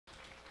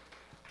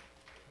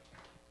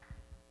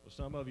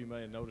some of you may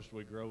have noticed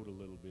we growed a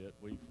little bit.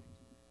 We've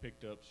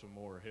picked up some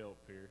more help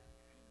here.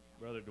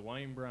 Brother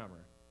Dwayne Brymer.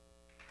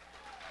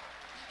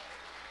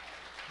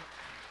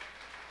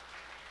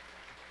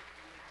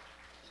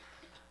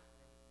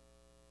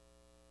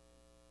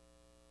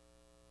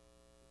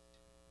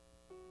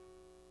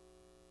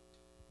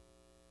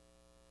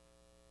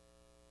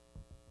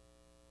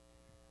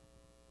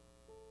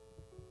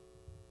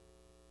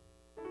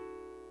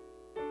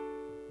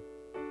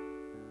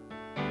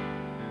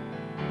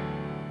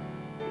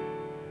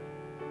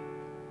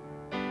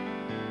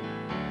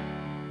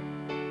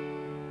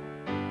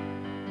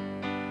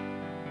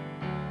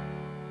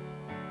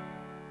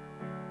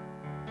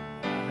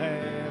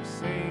 Have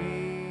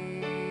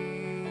seen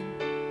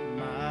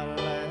my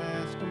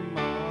last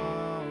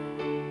tomorrow.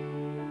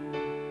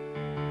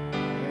 I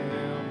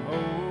am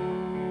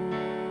holding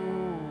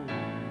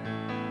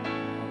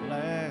my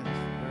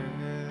last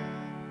breath.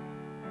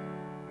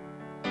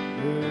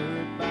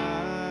 Goodbye,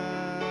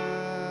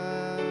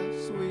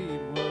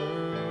 sweet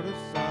world of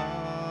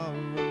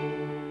sorrow.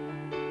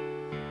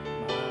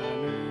 My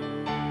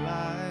new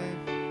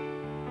life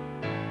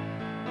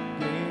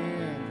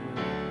begins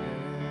with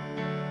death.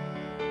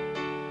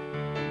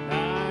 I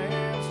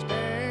am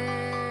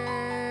standing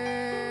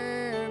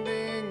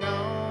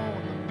on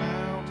the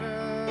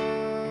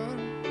mountain.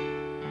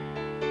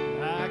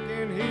 I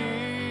can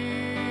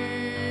hear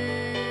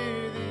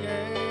the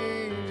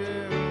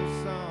angels'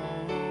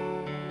 song.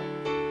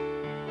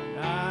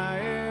 I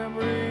am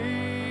reaching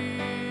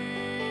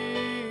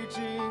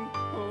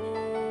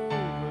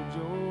over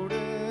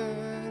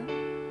Jordan.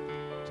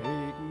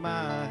 Take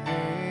my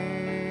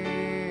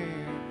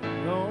hand,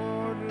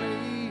 Lord,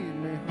 lead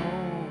me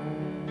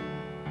home.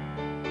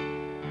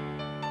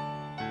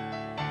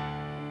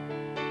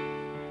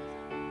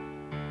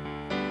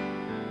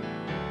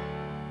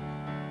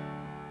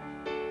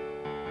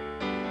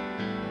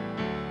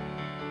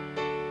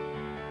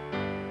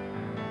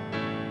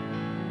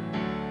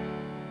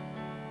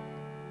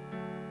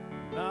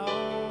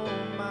 All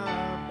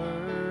my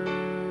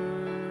burdens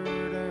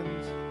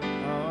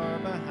are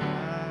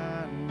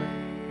behind me.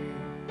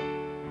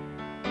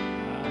 I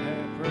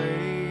have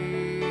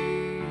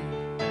prayed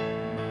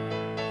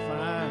my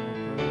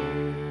final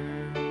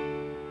prayer.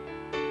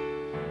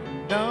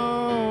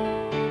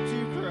 Don't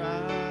you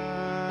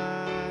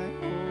cry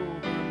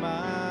over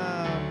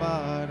my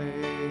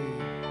body,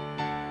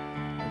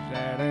 'cause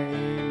that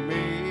ain't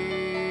me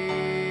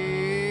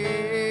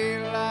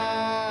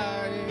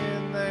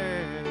lying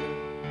there.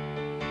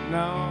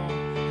 No,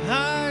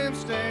 I am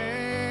standing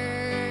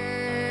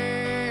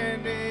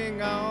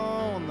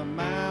on the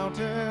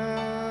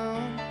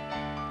mountain,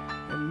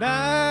 and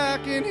I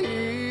can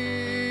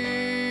hear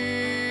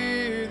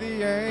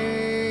the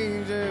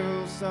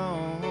angels'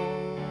 song,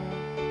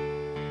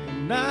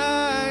 and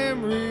I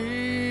am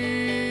reaching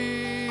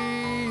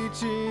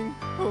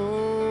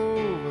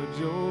over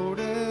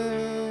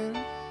Jordan.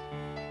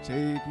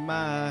 Take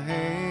my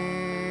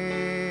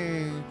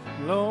hand,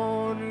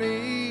 Lord,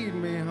 lead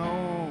me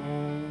home.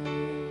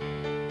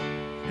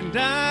 And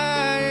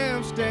I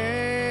am standing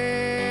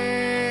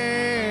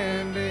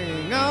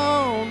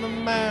on the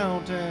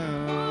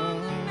mountain,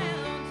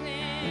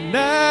 and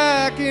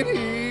I can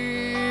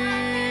hear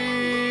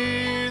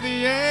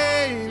the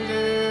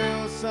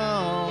angels'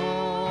 songs,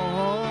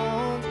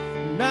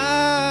 and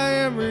I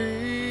am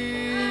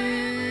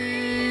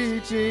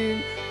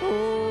reaching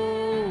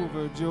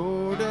over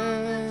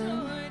Jordan.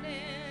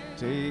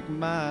 Take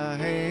my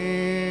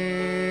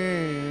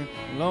hand,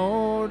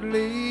 Lord,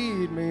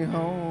 lead me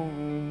home.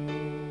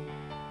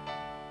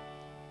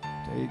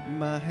 Take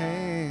my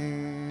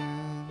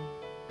hand,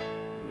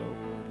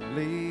 Lord,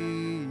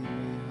 lead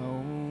me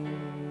home.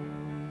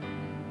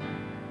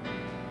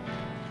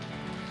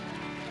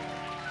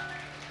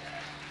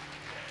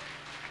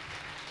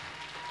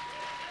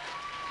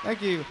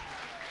 Thank you.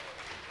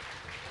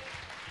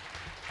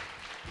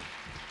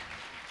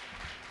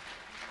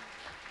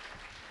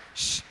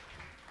 Shh.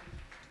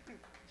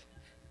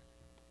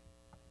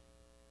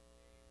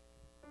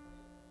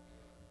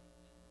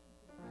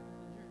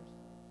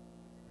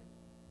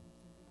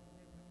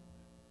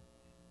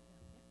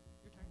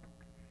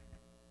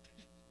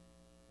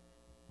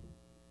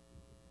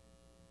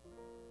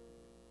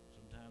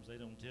 Sometimes they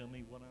don't tell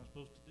me what I'm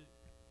supposed to do.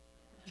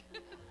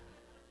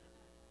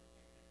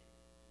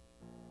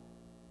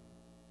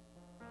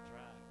 I'll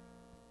try.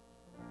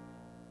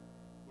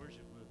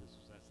 Worship with us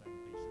as I sing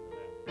Peace in the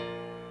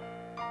Valley.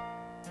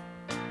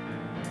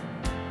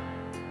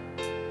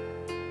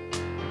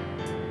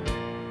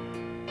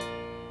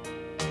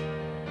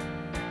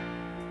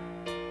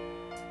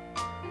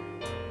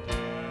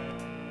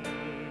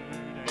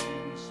 Tired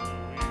and so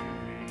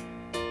weary,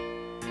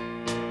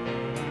 but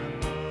I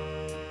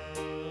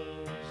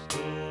must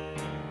go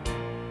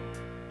on.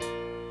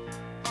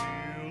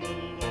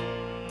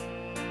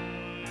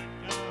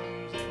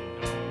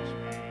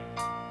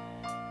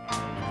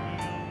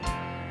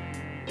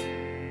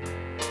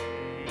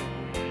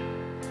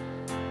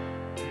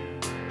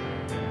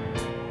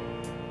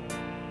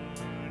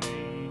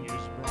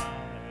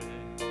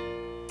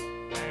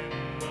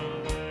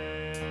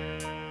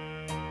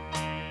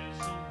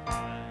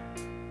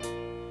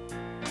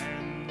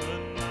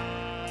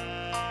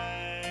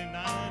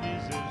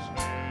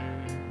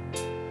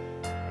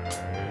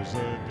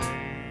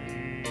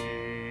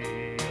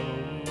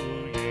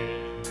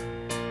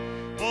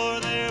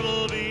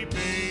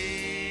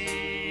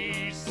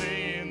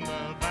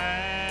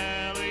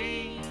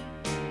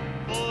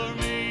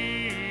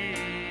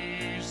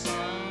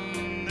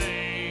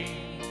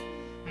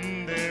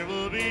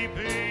 be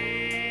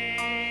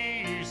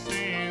peace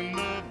in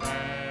the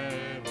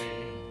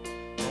valley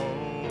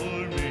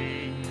for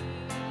me.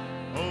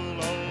 Oh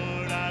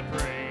Lord, I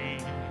pray,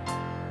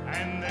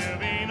 and there'll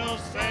be no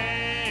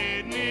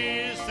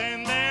sadness,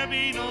 and there'll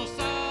be no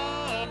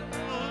sorrow,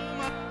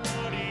 my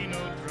Lordy,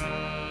 no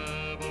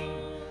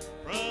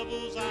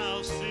troubles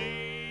I'll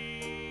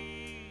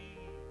see.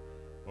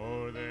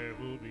 For there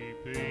will be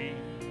peace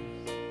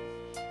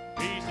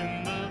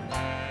in the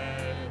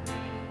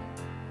valley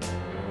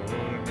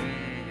for me.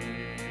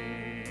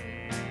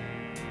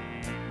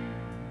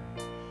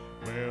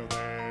 Well,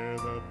 there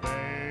the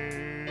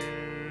bear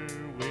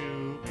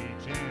will be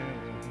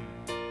gentle,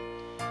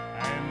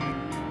 and the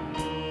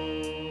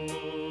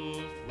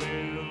wolf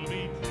will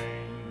be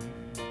tame,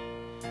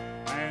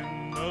 and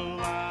the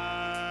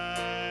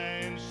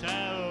lion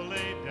shall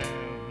lay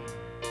down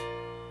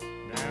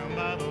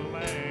by the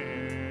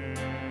lamb,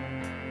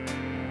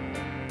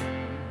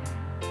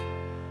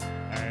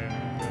 and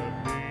the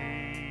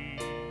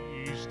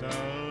beast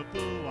of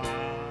the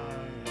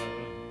wild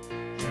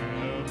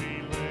shall be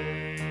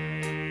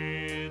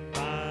led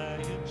by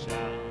a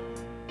child.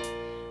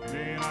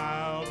 Then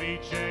I'll be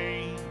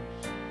changed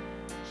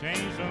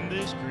from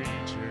this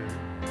creature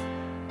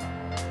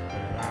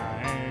that I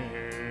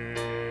am.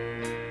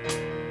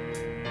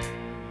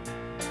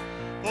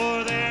 For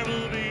there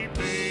will be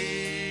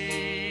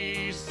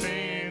peace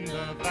in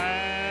the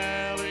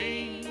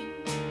valley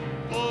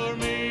for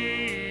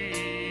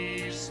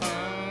me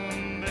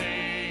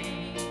someday.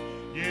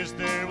 Yes,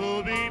 there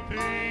will be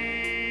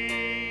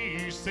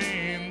peace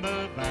in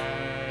the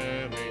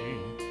valley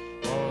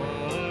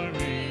for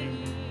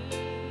me.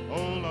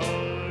 Oh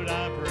Lord,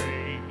 I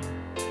pray,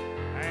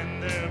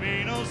 and there'll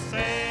be no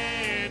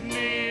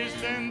sadness,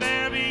 and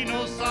there'll be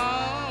no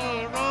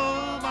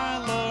sorrow, my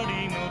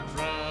Lordy, no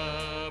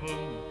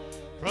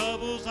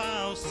troubles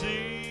I'll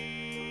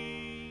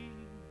see.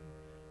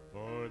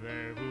 For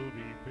there will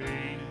be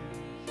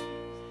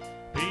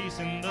peace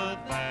in the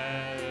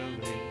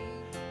valley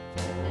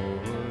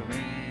for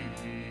me.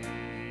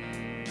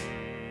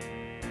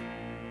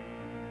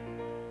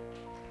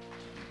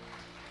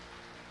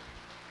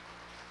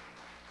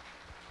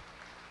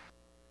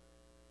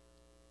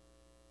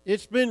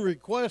 It's been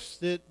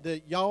requested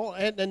that y'all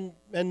and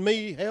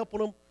me helping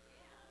them.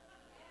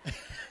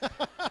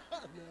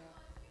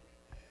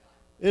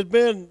 It's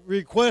been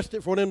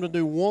requested for them to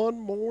do one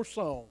more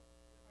song.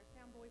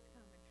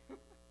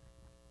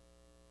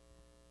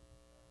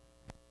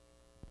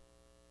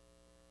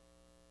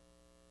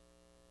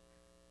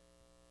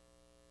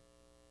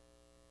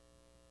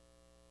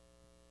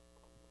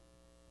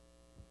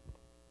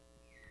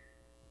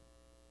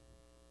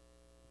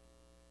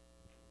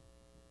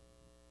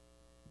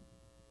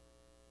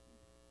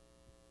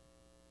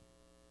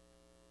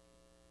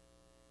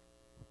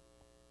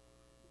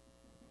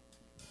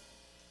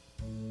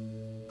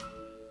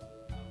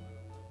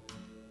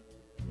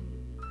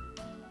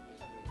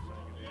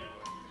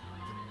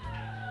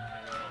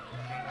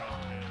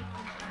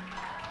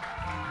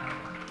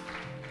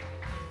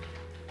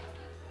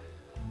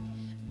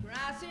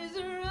 Prices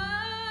are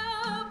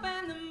up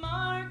and the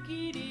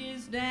market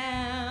is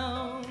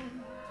down.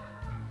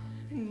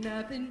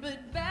 Nothing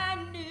but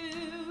bad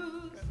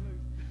news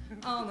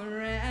all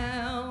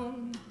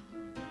around.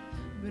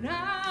 But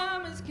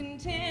I'm as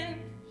content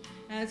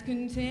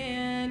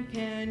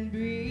can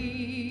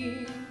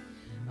be.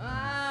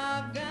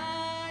 I've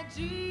got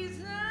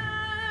Jesus,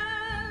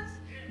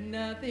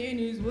 nothing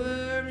is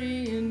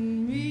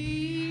worrying me.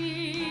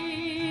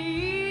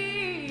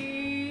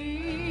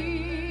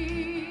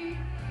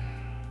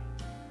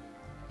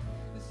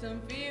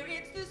 Some fear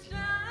it's the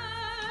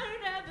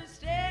start of a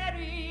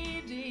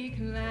steady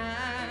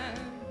decline.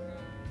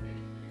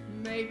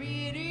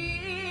 Maybe it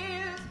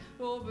is,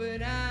 oh,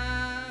 but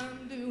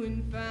I'm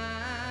doing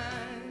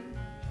fine.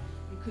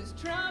 'Cause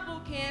trouble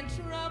can't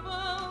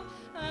trouble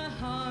a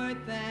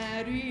heart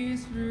that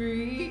is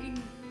free.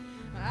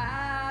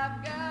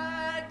 I've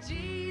got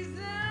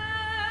Jesus,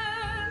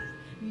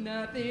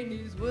 nothing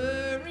is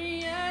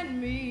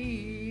worrying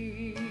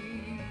me.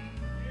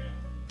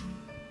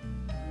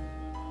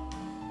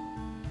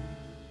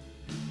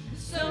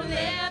 So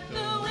let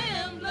the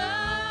wind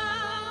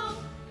blow,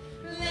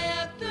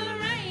 let the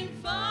rain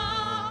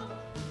fall.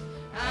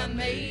 I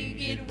may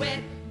get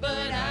wet,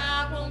 but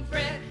I won't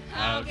fret.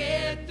 I'll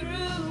get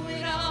through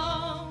it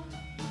all.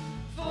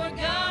 For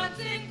God's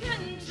in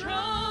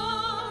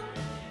control,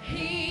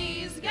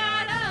 He's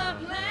got a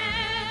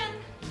plan.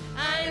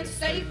 I am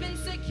safe and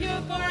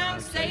secure, for I'm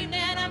saved,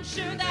 and I'm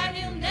sure that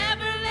He'll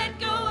never let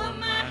go of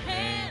my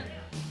hand.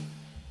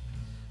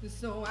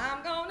 So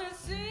I'm gonna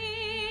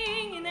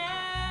sing and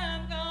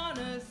I'm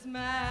gonna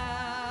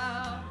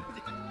smile.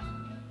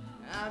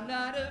 I'm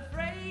not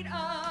afraid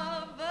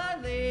of a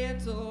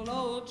little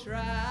old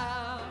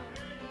trial.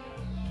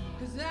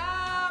 'Cause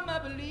I'm a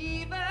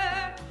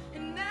believer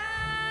and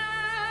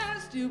I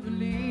still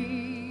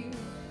believe.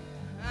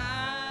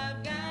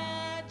 I've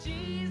got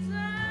Jesus,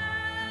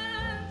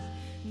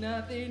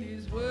 nothing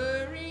is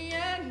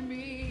worrying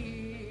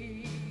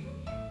me.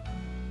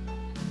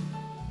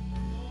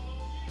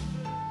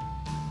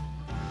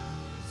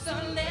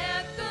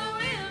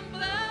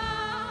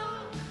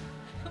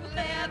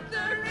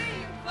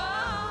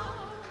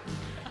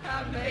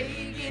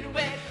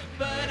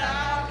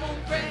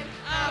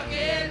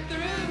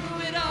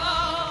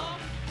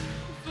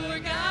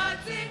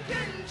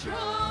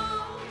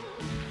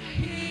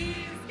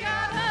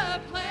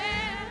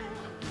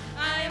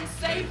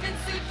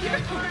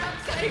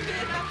 David,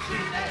 I'm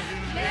sure that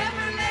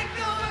never let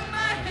go of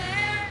my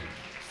hand.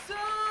 So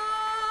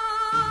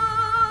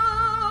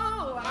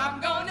I'm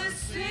gonna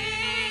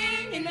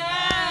sing and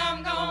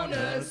I'm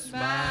gonna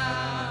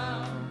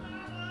smile.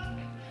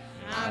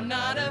 I'm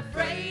not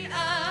afraid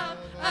of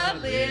a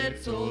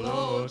little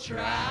old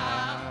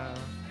trial.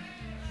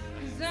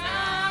 'Cause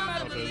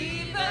I'm a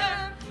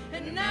believer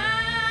and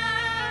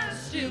I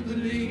still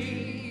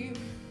believe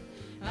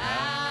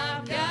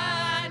I've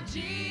got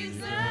Jesus.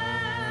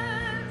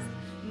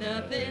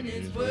 Nothing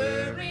is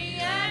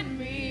worrying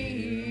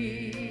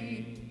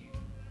me.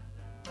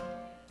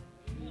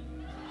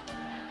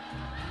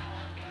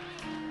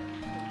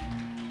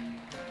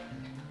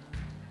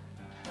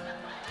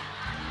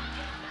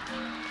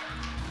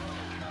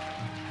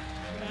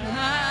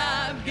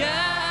 I've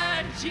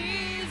got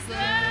Jesus.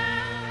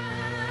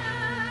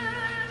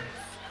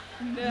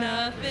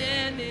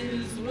 Nothing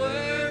is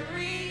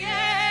worrying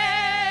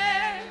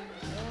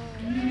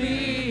me.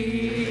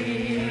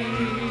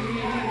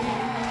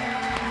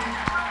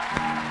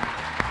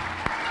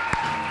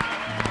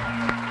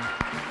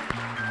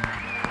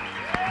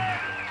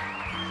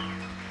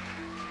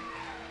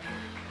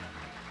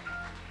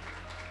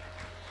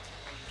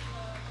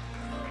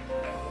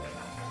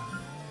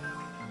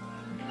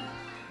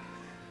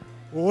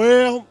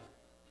 Well,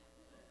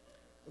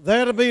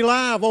 that'll be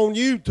live on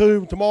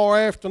YouTube tomorrow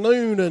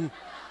afternoon, and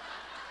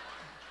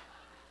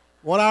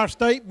when our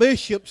state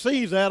bishop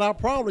sees that, I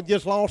probably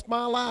just lost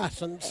my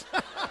license.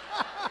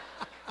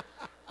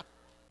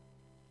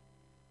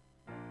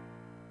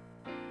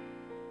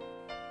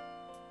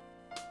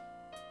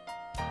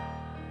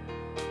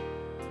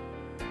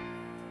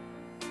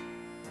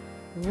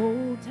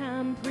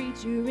 Old-time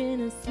preacher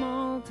in a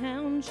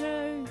small-town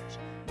church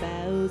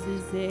bows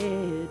his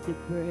head to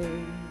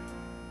pray.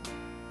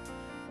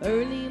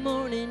 Early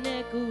morning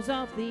echoes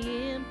off the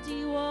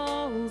empty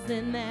walls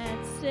in that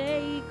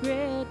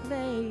sacred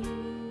place.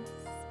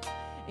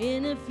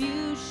 In a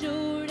few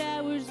short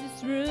hours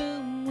this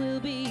room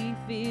will be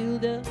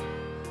filled up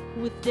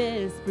with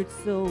desperate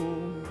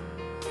souls.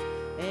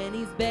 And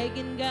he's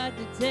begging God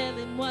to tell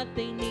him what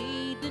they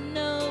need to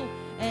know.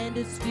 And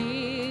a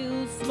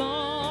still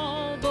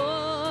small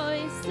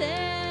voice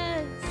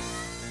says,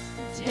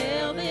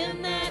 tell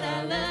them that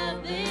I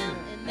love them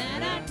and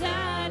that I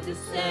died to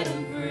set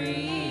them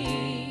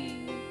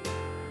free.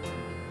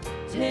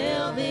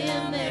 Tell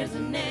them there's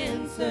an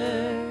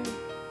answer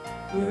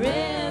for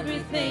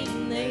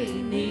everything they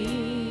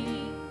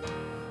need.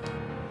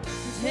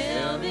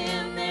 Tell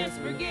them there's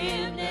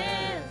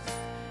forgiveness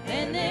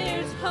and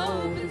there's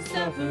hope in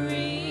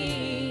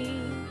suffering.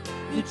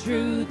 The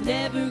truth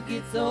never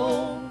gets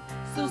old,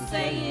 so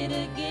say it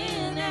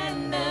again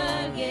and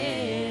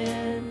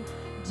again.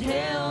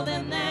 Tell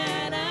them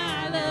that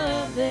I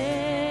love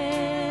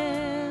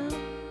them.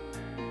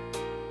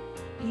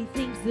 He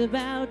thinks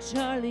about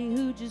Charlie,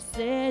 who just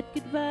said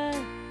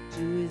goodbye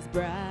to his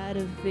bride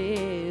of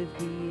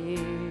 50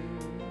 years.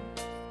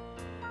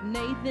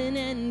 Nathan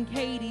and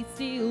Katie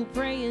still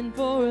praying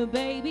for a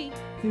baby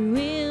through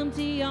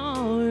empty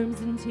arms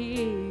and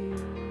tears.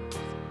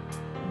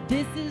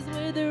 This is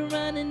where they're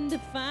running to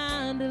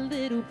find a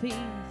little peace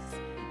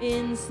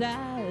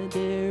inside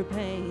their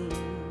pain.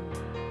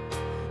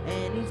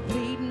 And he's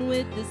pleading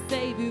with the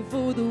Savior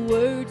for the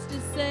words to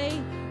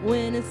say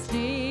when a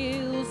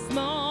still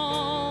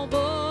small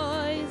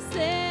voice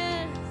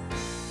says,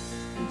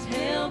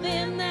 tell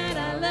them that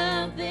I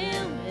love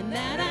them and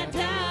that I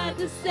died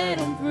to set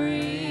them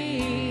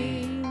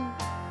free.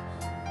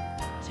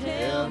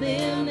 Tell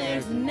them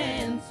there's an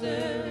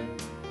answer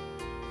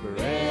for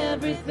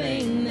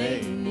everything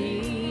they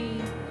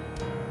need.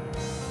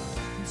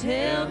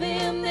 Tell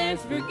them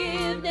there's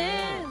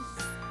forgiveness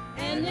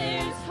and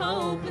there's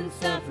hope in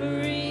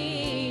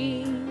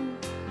suffering.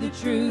 The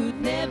truth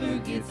never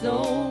gets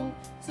old,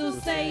 so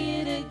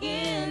say it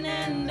again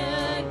and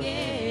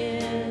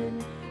again.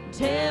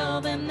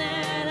 Tell them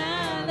that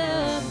I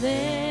love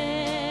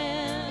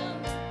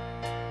them.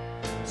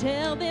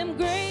 Tell them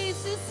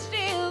grace is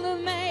still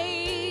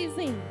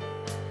amazing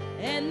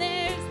and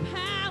there's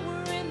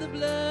power in the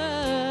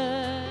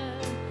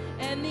blood,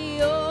 and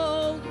the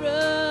old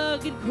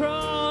rugged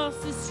cross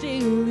is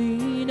still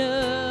enough.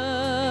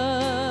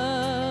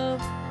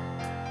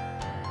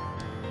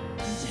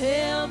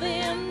 Tell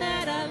them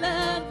that I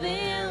love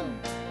them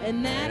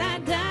and that I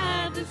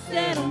died to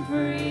set them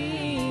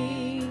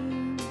free.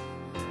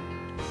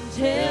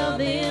 Tell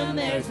them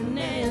there's an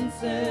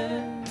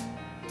answer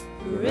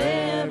for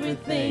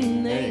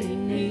everything they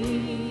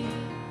need.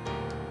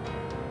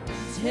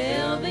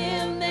 Tell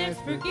them there's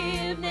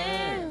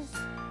forgiveness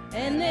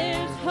and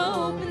there's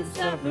hope in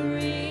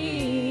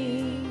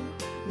suffering.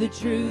 The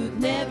truth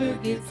never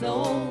gets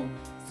old,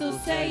 so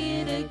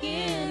say it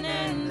again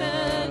and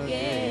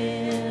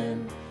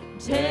again.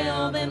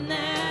 Tell them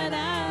that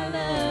I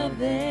love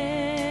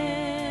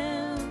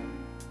them.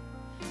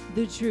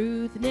 The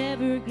truth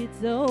never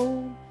gets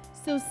old,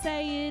 so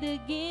say it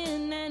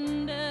again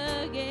and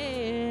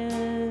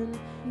again.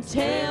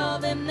 Tell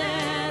them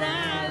that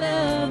I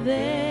love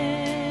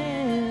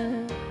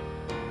them.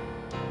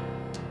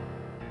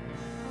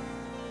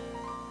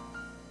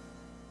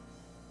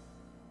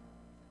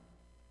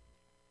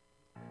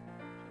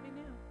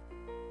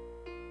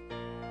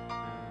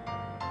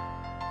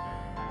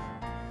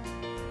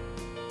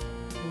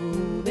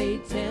 Oh, they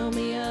tell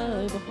me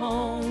of a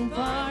home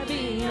far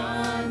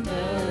beyond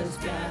the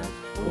sky.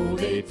 Oh,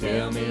 they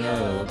tell me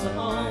of a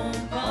home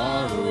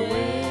far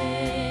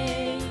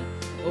away.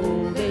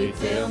 Oh, they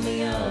tell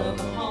me of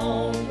a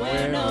home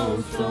where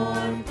no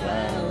storm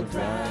clouds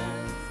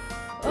rise.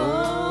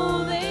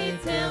 Oh, they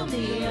tell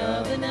me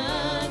of an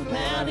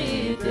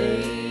unclouded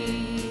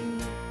day.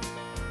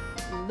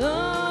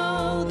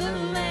 Lo, the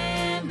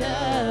land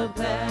of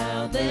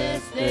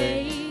cloudless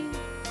days.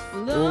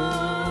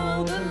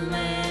 Lo, the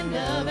land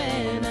of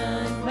an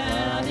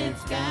unclouded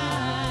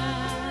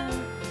sky.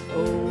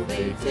 Oh,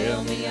 they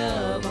tell me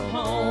of a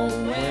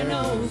home where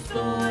no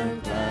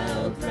storm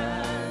clouds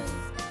rise.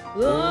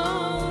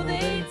 Oh,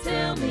 they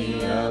tell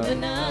me of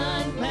an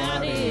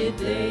unclouded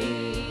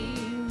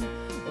day.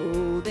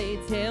 Oh, they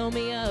tell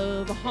me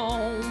of a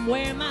home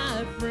where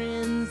my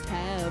friends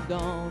have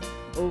gone.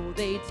 Oh,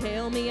 they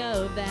tell me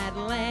of that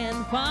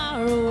land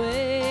far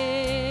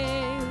away,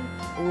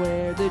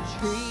 where the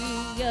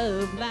tree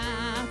of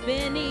life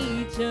in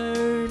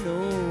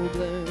eternal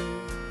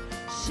bloom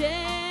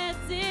sheds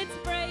its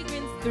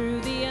fragrance through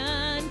the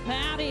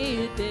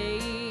unclouded day.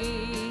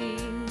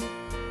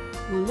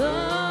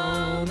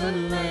 Lo, the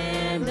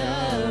land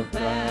of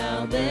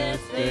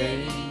cloudless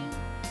days.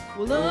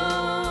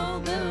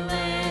 Lo, the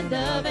land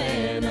of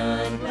an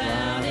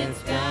unclouded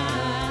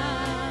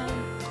sky.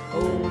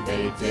 Oh,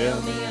 they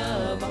tell me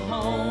of a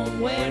home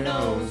where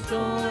no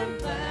storm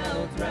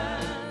clouds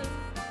rise.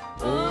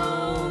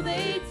 Oh,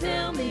 they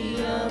tell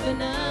me of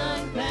an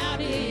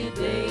unclouded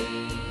day.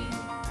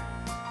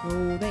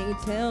 Oh, they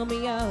tell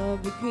me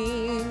of the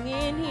King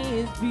in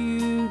his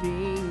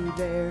beauty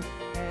there,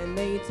 and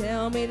they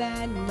tell me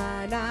that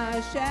mine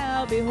eyes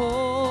shall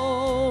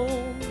behold,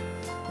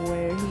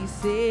 where he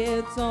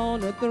sits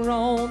on a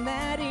throne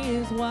that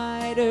is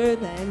whiter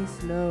than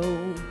snow,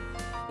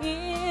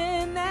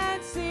 in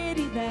that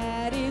city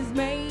that is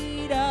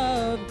made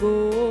of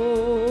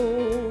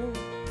gold.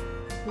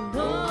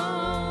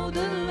 Oh,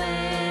 the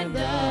land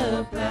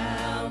of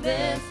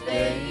cloudless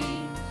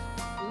days.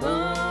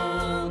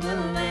 Oh, the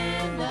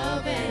land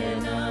of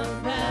an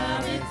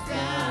unclouded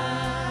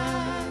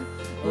sky.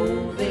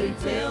 Oh, they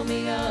tell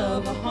me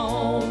of a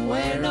home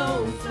where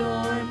no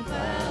storm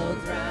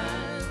clouds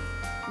rise.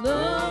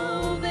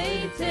 Lo,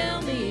 they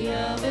tell me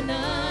of an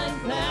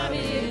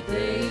unclouded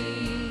day.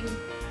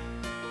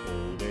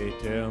 Oh, they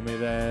tell me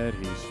that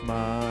he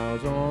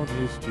smiles on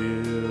his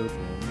children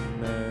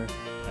there,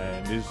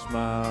 and his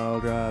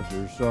smile drives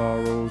their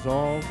sorrows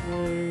all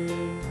away.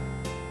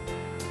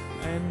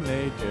 And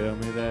they tell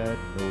me that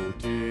no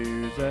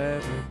tears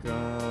ever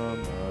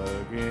come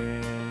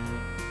again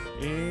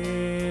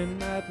in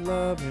that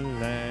lovely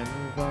land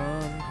of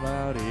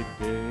unclouded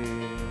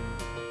day.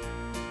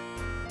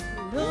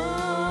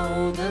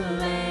 Lo, the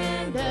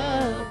land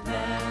of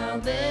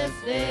cloudless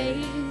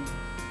days.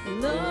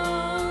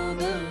 Lo,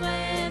 the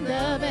land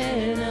of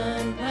an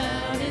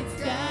unclouded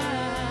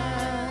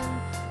sky.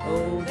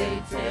 Oh,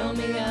 they tell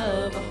me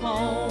of a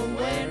home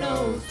where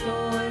no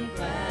storm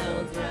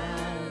clouds rise.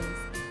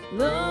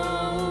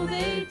 Lo,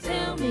 they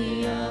tell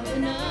me of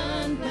an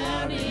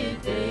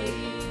unclouded day.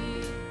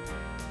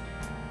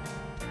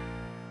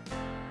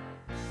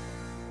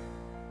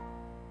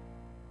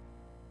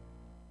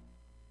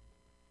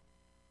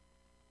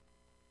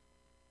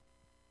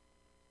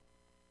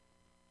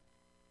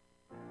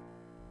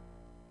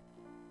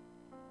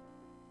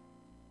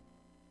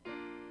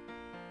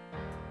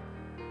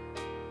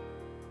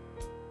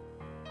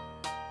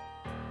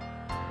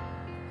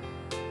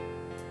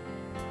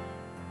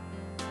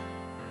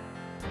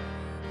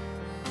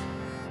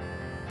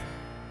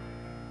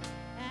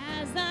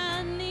 As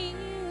I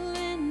kneel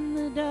in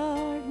the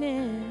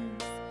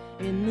darkness,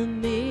 in the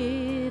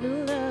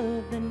middle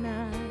of the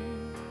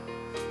night,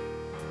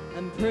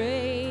 I'm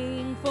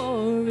praying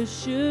for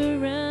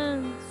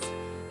assurance,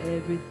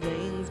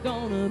 everything's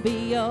gonna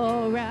be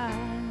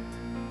alright.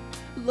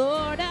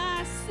 Lord,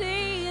 I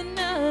see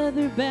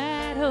another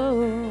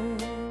battle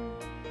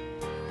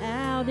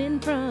out in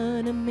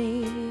front of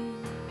me.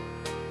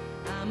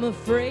 I'm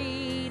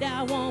afraid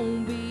I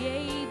won't be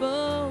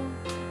able,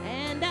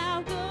 and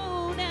I'll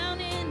go down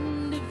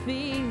in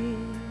defeat.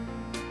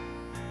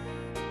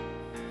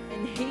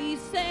 And he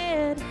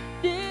said,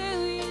 do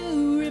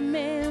you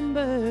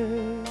remember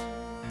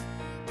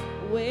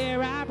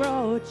where I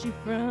brought you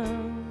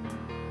from?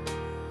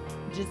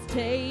 Just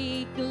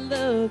take a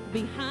look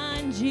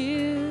behind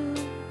you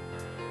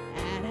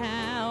at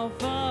how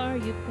far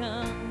you've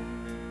come.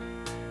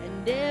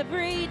 And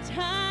every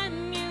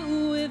time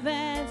you have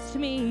asked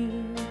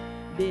me,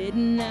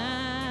 didn't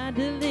I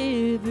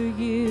deliver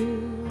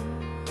you?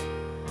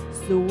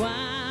 So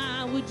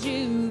why would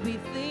you be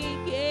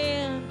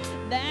thinking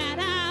that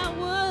I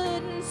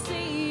wouldn't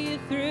see you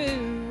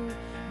through?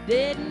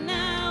 Didn't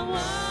I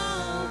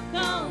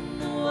walk on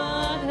the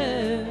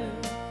water,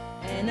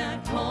 and I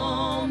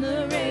calmed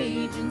the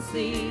raging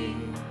sea?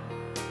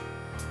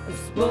 I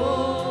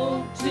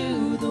spoke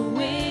to the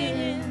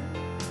wind,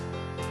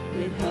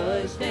 it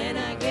hushed and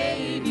I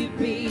gave you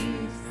peace.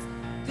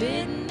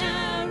 Didn't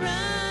I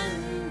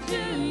run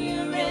to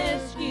your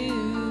rescue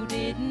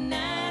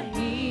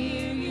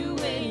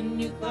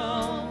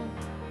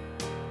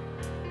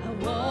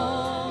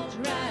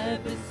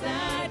right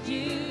beside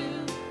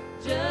you,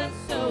 just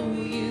so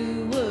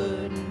you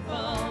wouldn't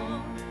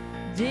fall.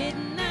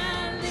 Didn't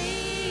I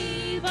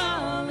leave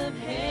all of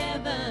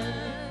heaven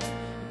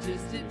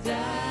just to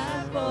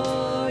die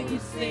for your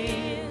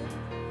sin?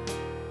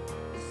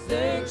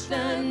 Searched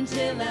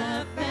until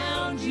I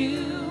found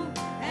you,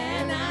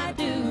 and I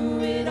do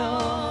it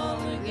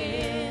all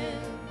again.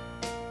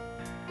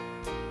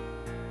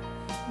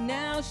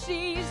 Now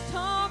she's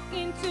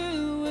talking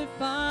to her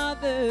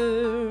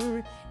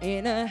father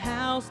in a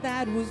house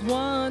that was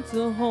once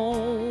a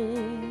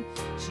home.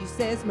 She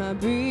says, my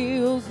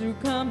bills are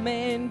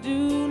coming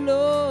due,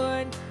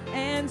 Lord,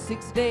 and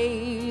 6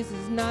 days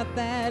is not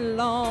that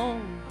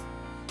long.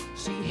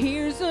 She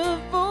hears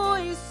a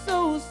voice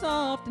so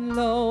soft and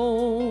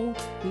low.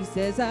 He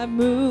says, I've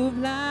moved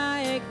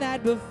like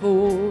that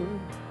before,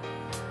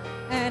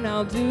 and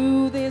I'll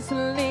do this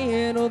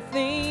little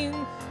thing.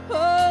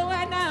 Oh,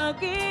 and I'll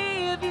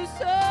give you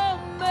so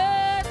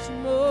much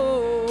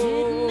more.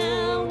 Didn't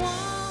I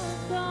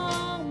walk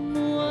on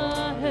the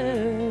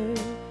water,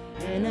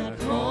 and I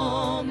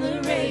calmed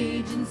the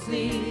raging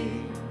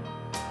sea?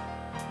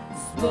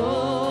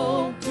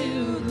 Spoke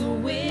to the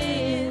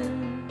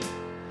wind,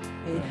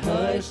 it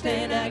hushed,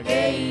 and I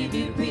gave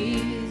you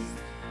peace.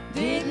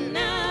 Didn't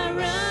I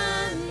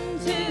run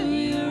to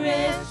your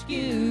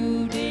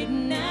rescue?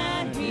 Didn't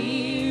I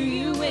hear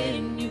you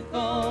when you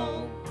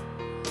fall?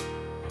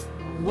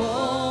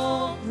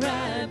 Walked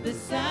right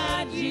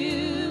beside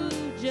you,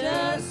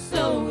 just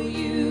so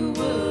you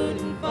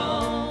wouldn't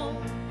fall.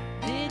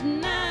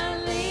 Didn't I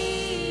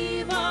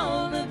leave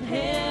all of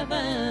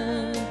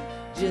heaven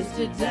just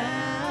to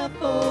die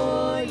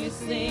for your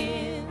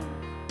sin?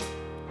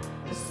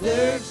 I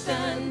searched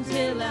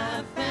until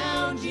I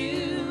found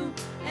you,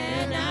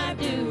 and I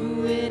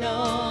do it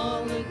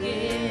all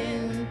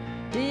again.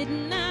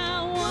 Didn't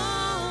I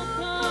walk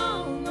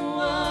on the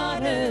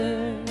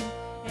water,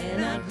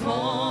 and I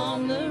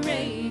calmed the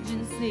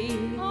raging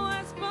sea? Oh,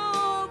 I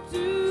spoke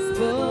to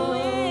the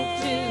wind,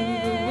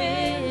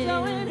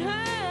 so it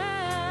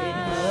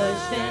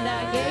hushed, and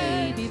I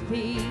gave you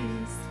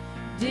peace.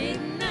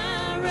 Didn't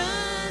I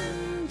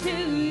run to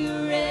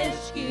your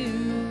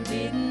rescue?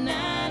 Didn't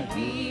I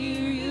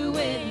hear you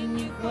when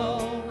you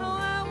called? Oh,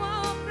 I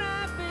walked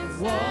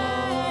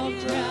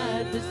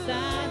right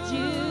beside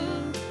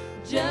you,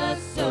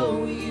 just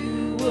so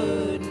you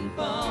wouldn't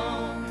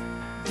fall.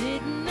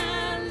 Didn't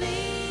I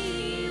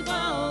leave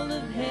all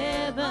of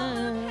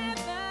heaven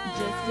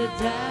just to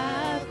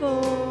die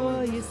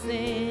for your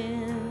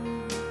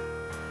sin?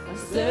 I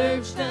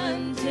searched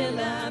until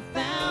I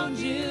found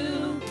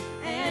you,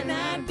 and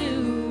I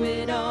do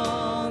it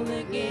all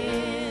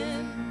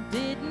again.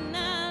 Didn't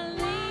I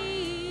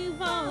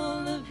leave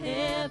all of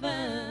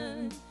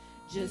heaven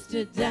just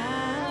to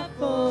die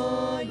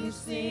for your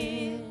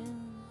sin?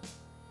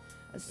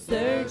 I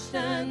searched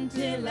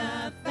until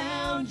I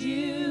found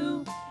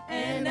you,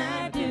 and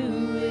I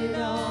do it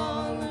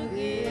all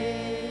again.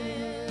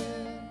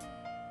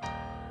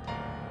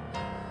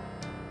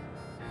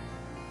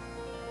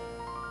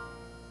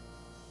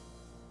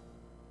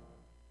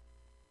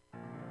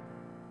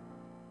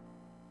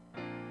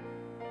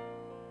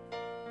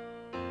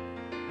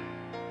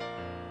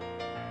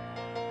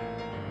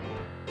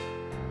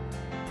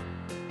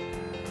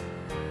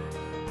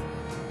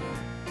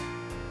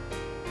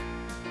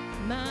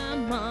 My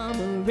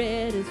mama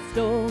read a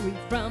story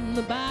from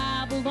the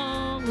Bible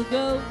long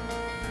ago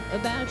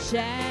about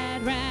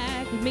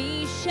Shadrach,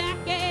 Meshach,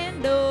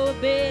 and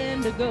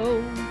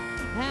Abednego.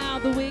 How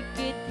the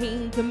wicked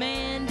king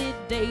commanded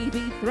they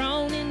be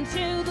thrown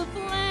into the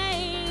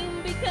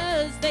flame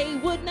because they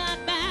would not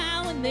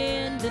bow and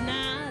then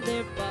deny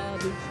their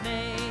father's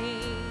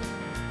name.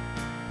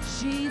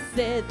 She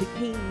said the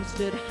king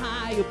stood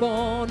high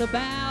upon a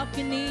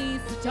balcony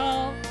so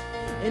tall,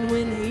 and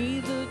when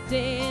he looked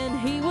in,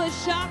 he was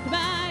shocked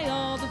by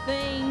all the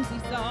things he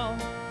saw.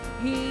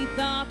 He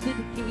thought that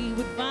he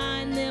would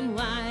find them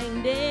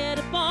lying dead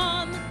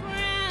upon the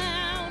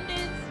ground.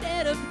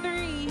 Instead of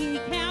 3, he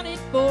counted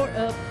 4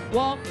 up,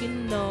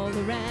 walking all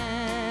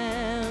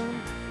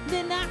around.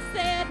 Then I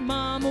said,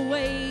 Mama,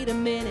 wait a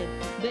minute,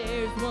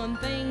 there's one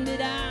thing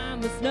that I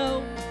must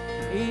know.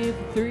 If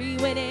 3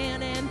 went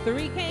in and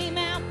 3 came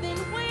out, then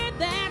where'd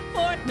that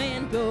 4th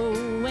man go?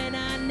 And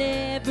I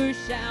never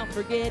shall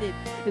forget it,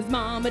 his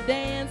mama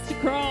danced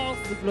across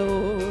the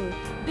floor.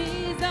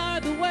 These are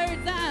the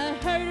words I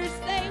heard her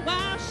say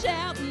while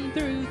shouting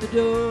through the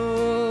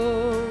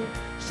door.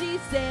 She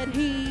said,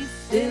 he's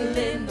still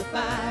in the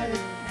fire,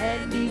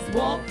 and he's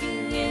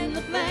walking in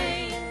the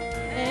flame,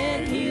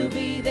 and he'll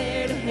be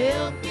there to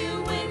help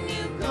you when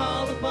you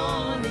call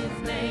upon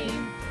his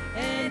name.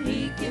 And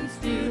he can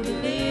still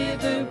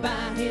deliver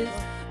by his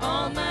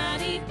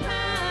almighty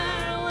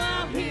power.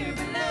 While here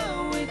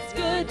below, it's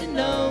good to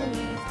know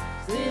he's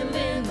still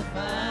in the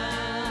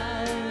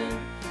fire.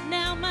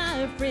 Now,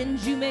 my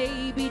friends, you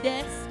may be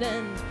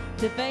destined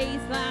to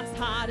face life's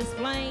hottest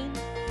flame,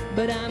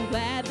 but I'm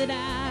glad that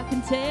I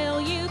can tell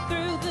you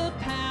through the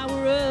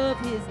power of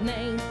his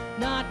name,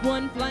 not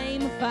one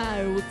flame of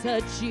fire will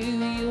touch you.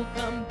 You'll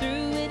come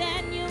through it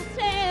and you'll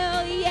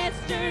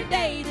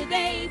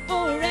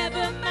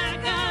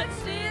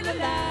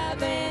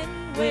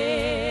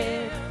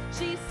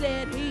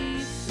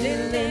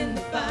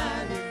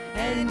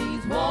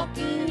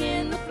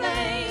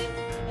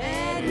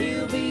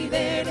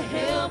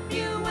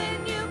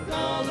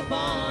call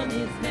upon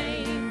his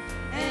name,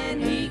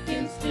 and he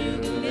can still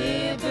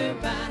deliver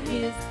by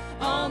his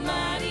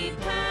almighty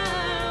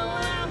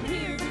power. Out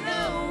here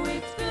below,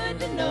 it's good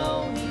to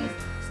know he's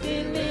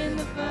still in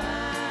the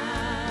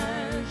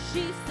fire.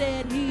 She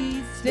said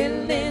he's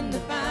still in the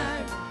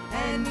fire,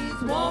 and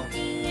he's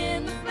walking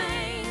in the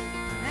flame,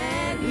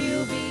 and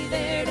he'll be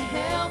there to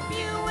help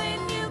you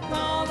when you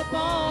call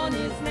upon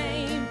his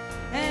name,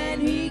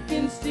 and he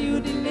can still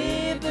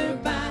deliver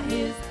by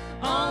his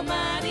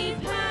almighty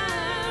power.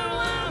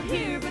 Out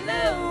here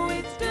below,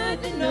 it's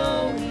good to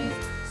know he's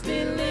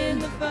still in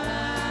the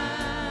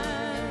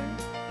fire.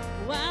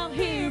 Out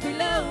here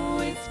below,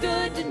 it's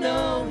good to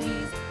know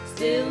he's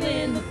still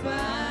in the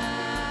fire.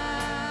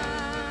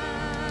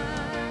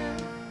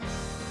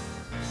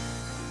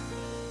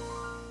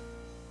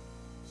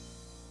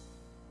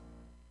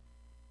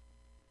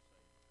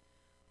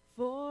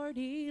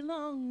 40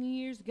 long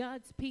years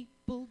God's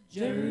people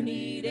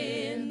journeyed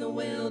in the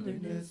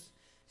wilderness,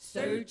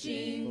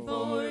 searching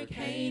for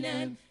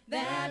Canaan,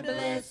 that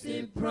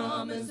blessed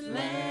promised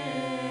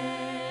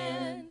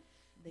land.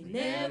 They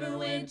never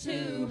went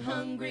too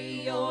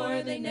hungry,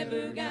 or they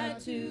never got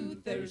too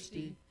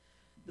thirsty.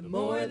 The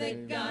more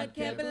that God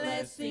kept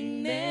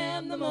blessing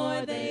them, the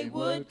more they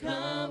would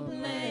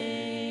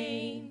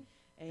complain.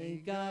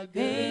 Ain't God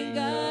good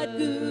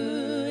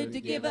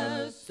to give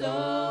us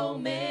so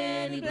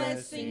many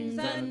blessings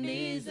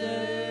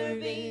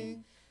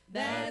undeserving?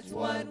 That's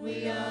what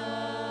we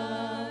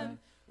are.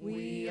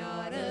 We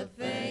ought to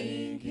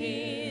thank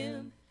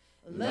him,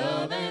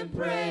 love and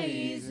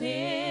praise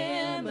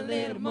him a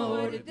little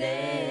more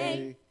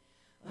today,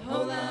 a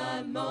whole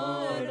lot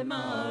more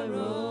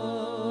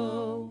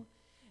tomorrow.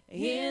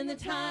 In the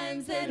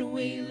times that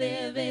we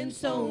live in,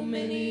 so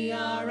many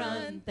are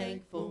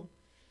unthankful,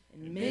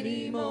 and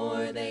many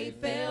more they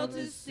fail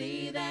to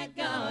see that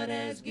God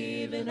has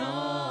given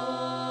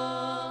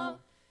all.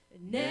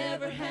 And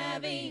never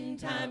having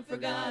time for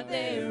God,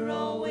 they're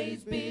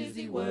always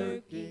busy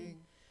working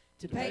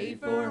to pay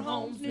for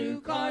homes, new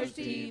cars,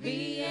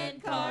 TV,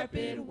 and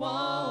carpet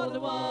wall to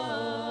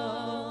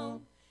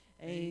wall.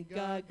 Ain't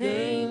God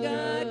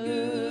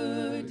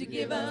good to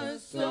give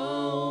us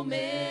so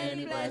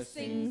many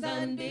blessings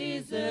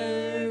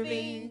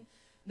undeserving?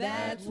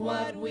 That's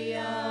what we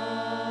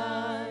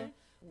are.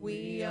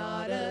 We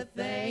ought to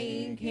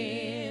thank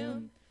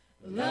him,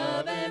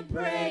 love and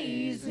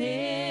praise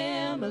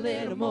him a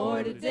little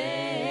more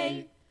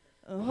today,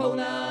 a whole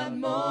lot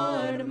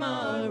more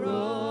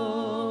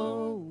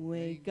tomorrow.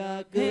 Ain't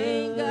God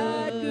good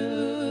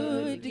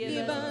to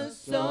give us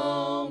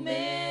so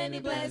many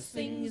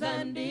blessings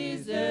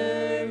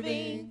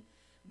undeserving?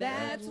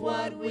 That's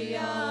what we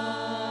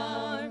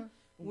are.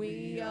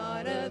 We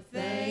ought to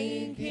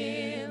thank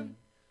him,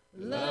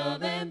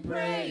 love and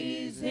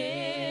praise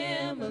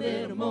him a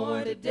little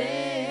more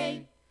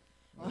today,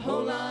 a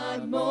whole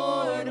lot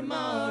more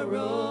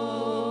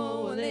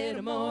tomorrow. A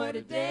little more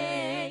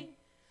today,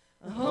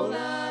 a whole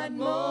lot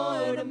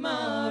more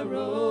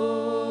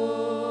tomorrow.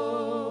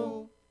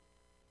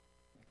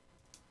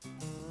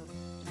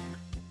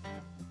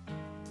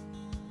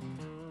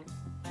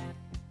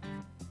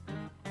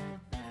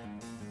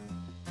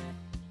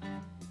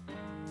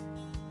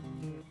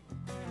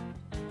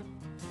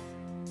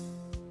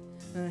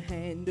 A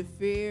hand of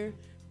fear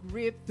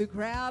gripped the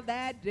crowd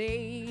that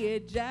day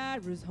at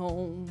Jairus'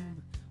 home,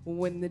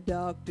 when the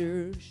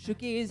doctor shook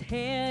his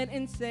head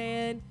and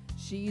said,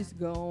 she's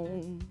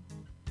gone.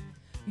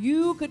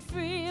 You could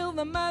feel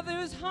the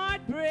mother's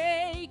heart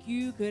break.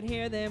 You could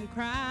hear them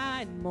cry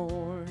and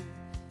mourn.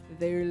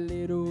 Their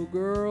little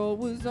girl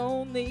was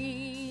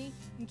only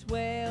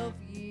 12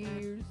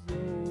 years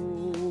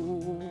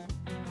old.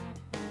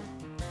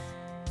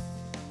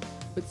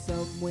 But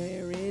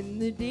somewhere in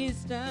the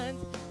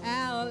distance,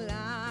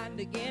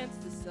 outlined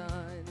against the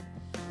sun,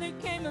 there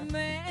came a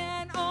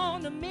man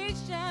on a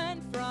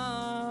mission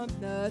from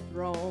the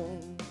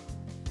throne.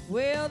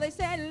 Well, they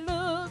said,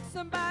 look,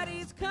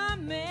 somebody's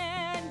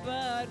coming,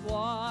 but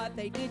what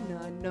they did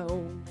not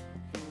know,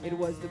 it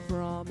was the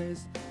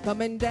promise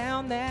coming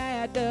down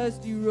that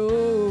dusty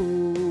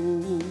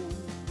road.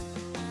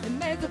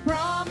 And there's a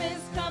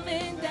promise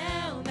coming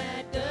down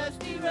that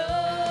dusty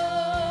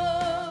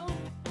road,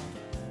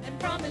 and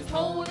from his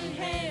holy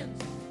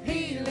hands,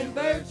 healing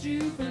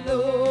virtue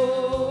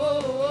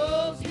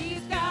flows.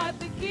 He's got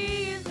the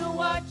keys to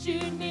what you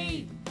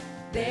need.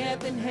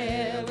 Death and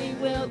hell he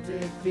will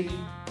defeat.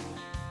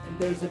 And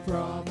there's a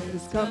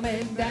promise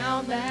coming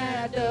down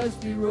that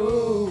dusty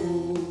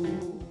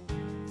road.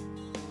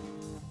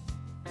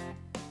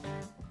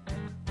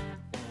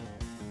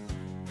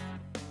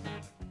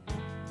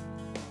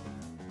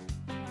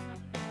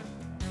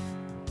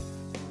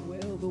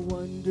 Well, the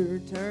wonder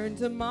turned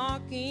to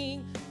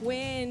mocking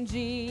when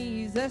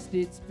Jesus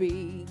did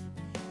speak.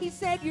 He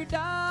said, your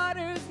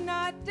daughter's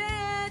not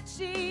dead,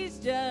 she's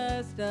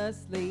just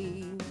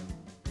asleep.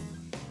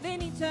 Then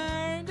he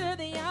turned to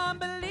the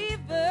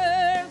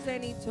unbelievers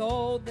and he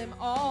told them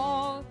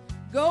all,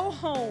 go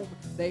home.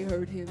 They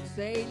heard him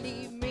say,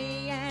 leave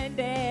me and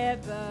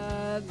death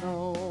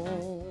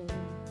alone.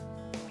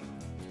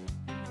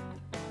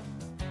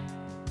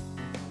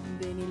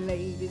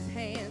 laid his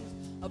hands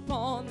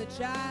upon the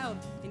child,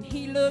 and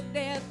he looked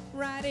death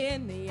right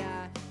in the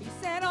eye. He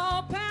said,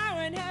 all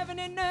power in heaven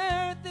and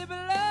earth, it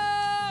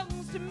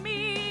belongs to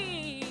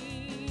me.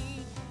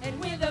 And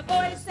with a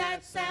voice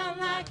that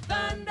sounded like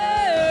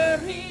thunder,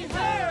 he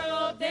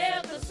hurled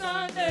death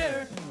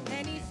asunder.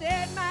 And he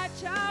said, my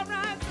child,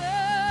 rise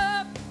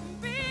up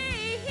and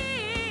be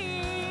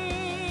healed.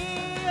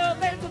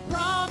 There's a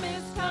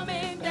promise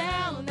coming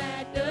down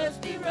that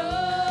dusty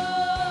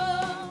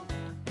road.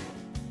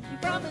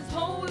 From his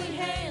holy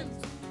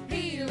hands,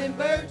 healing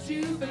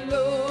virtue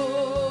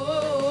flows.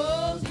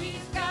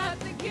 He's got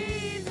the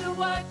keys to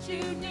what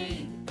you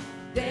need.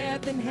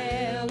 Death and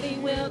hell he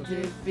will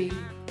defeat.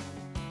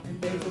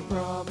 And there's a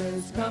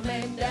promise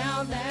coming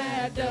down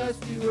that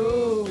dusty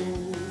road.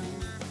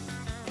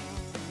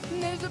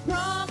 And there's a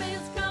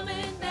promise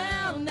coming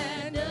down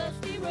that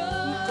dusty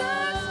road.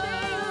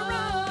 Dusty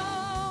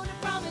road.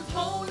 From his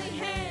holy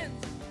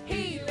hands,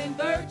 healing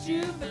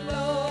virtue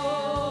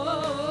flows.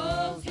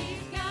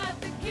 He's got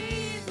the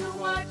keys to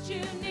what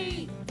you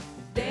need.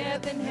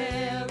 Death and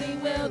hell he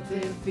will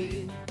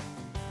defeat.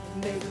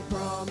 And there's a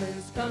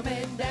promise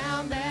coming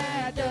down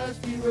that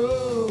dusty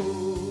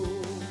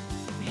road.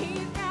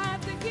 He's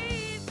got the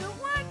keys to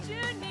what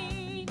you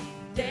need.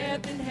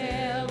 Death and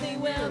hell he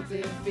will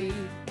defeat.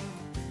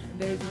 And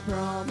there's a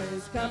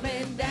promise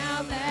coming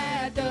down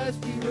that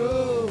dusty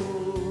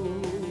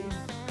road.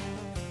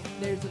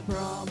 There's a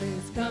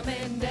promise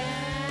coming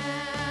down